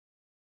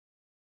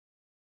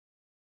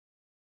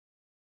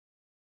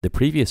The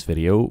previous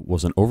video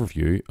was an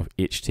overview of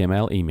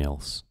HTML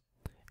emails.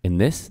 In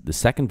this, the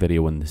second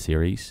video in the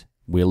series,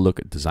 we'll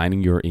look at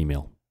designing your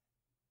email.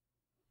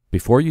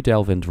 Before you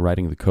delve into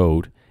writing the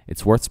code,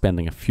 it's worth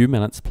spending a few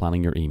minutes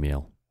planning your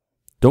email.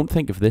 Don't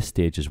think of this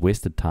stage as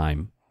wasted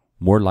time.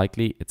 More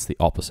likely, it's the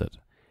opposite.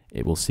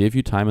 It will save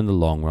you time in the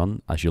long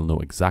run, as you'll know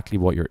exactly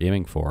what you're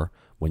aiming for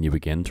when you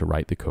begin to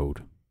write the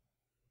code.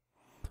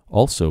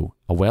 Also,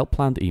 a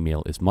well-planned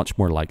email is much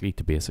more likely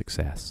to be a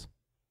success.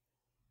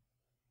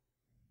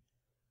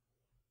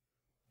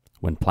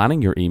 When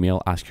planning your email,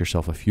 ask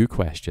yourself a few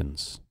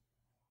questions.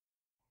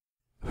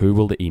 Who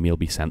will the email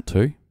be sent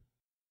to?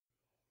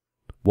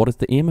 What is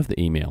the aim of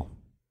the email?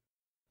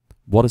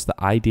 What is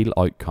the ideal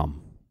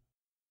outcome?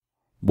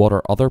 What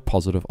are other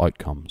positive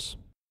outcomes?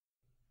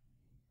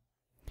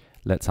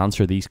 Let's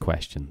answer these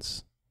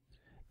questions.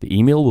 The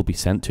email will be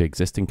sent to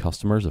existing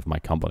customers of my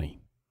company.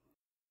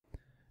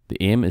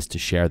 The aim is to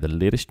share the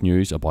latest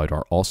news about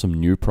our awesome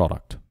new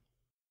product.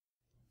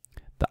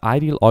 The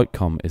ideal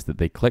outcome is that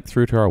they click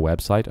through to our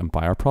website and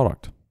buy our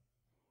product.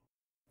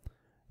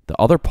 The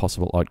other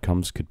possible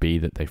outcomes could be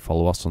that they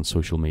follow us on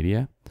social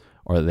media,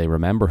 or that they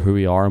remember who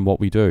we are and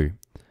what we do.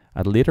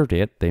 At a later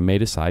date, they may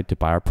decide to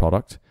buy our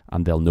product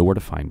and they'll know where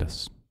to find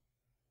us.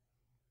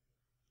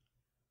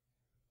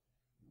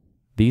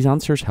 These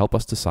answers help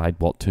us decide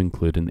what to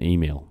include in the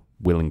email.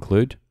 We'll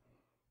include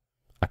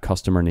a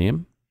customer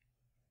name,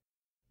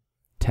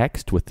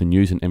 text with the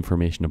news and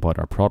information about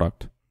our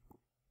product,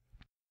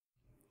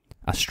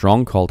 a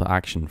strong call to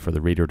action for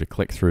the reader to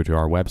click through to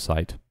our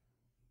website,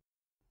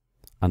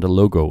 and a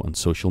logo and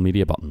social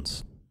media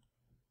buttons.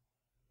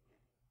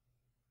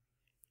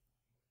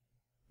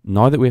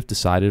 Now that we have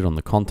decided on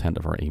the content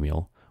of our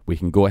email, we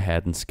can go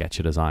ahead and sketch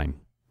a design.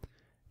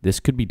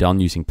 This could be done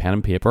using pen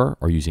and paper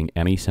or using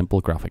any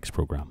simple graphics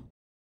program.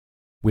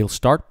 We'll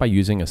start by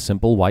using a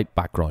simple white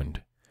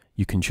background.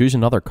 You can choose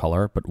another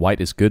color, but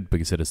white is good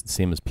because it is the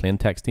same as plain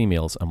text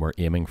emails and we're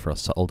aiming for a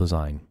subtle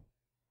design.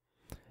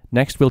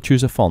 Next, we'll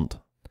choose a font.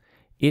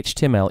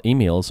 HTML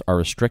emails are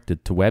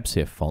restricted to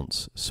web-safe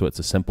fonts, so it's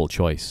a simple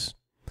choice.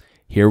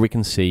 Here we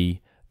can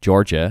see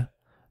Georgia,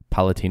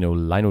 Palatino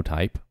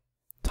Linotype,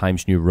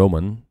 Times New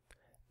Roman,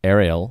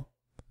 Arial,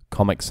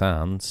 Comic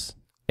Sans,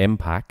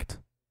 Impact,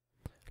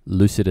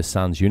 Lucida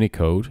Sans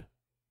Unicode,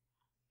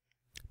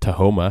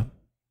 Tahoma,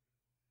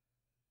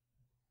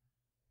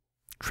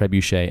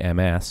 Trebuchet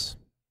MS,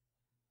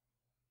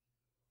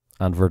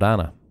 and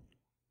Verdana.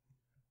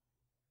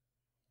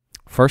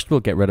 First, we'll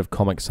get rid of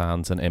Comic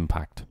Sans and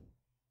Impact.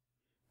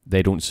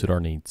 They don't suit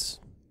our needs.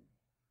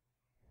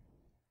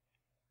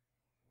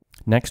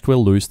 Next,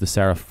 we'll lose the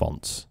serif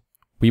fonts.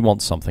 We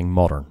want something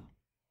modern.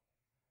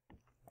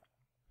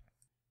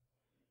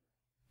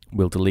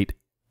 We'll delete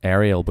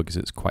Arial because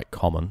it's quite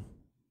common,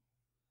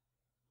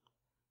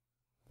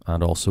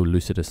 and also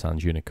Lucida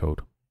Sans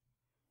Unicode.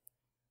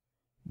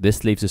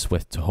 This leaves us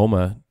with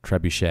Tahoma,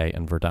 Trebuchet,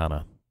 and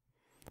Verdana.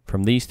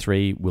 From these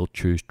three, we'll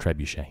choose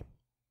Trebuchet.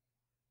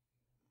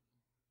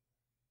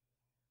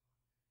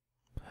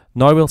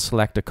 Now we'll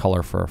select a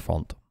color for our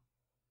font.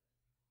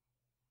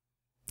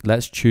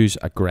 Let's choose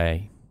a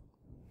grey.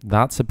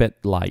 That's a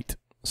bit light.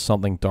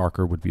 Something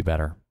darker would be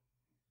better.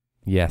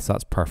 Yes,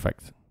 that's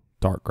perfect.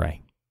 Dark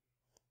grey.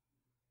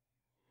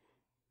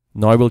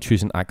 Now we'll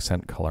choose an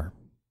accent color.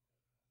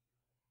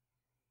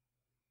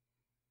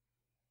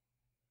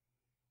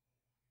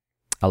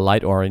 A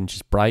light orange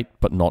is bright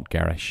but not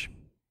garish.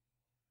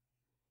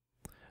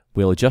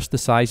 We'll adjust the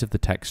size of the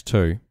text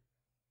too.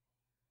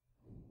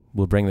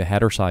 We'll bring the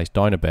header size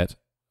down a bit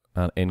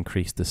and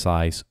increase the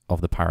size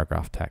of the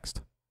paragraph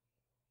text.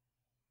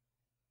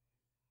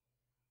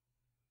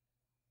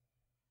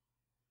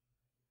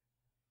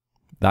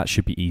 That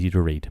should be easy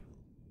to read.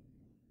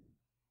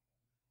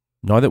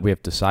 Now that we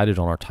have decided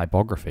on our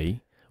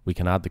typography, we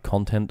can add the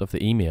content of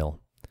the email.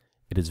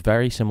 It is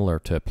very similar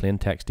to a plain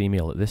text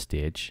email at this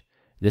stage.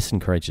 This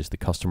encourages the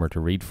customer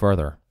to read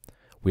further.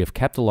 We have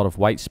kept a lot of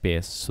white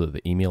space so that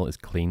the email is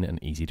clean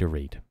and easy to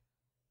read.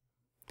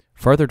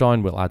 Further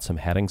down, we'll add some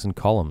headings and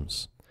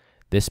columns.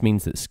 This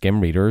means that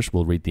skim readers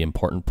will read the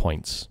important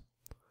points.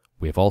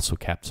 We have also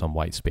kept some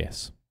white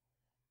space.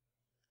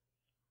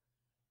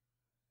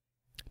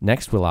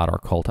 Next, we'll add our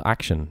call to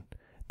action.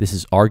 This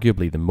is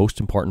arguably the most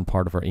important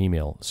part of our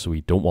email, so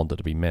we don't want it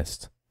to be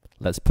missed.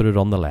 Let's put it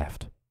on the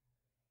left.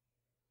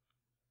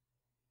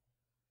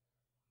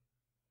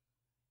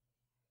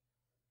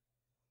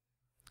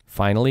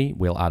 Finally,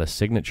 we'll add a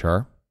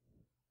signature,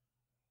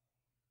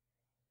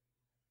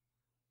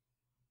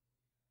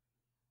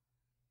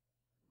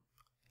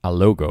 a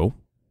logo,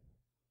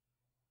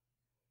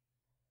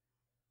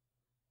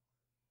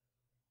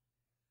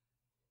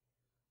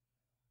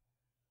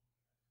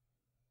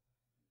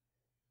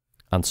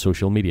 and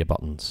social media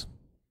buttons.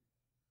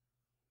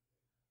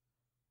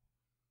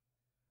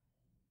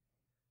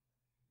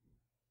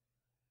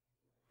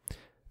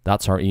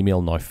 That's our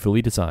email now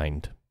fully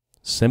designed.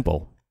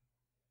 Simple.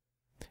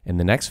 In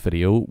the next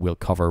video, we'll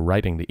cover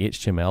writing the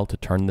HTML to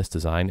turn this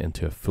design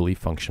into a fully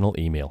functional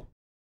email.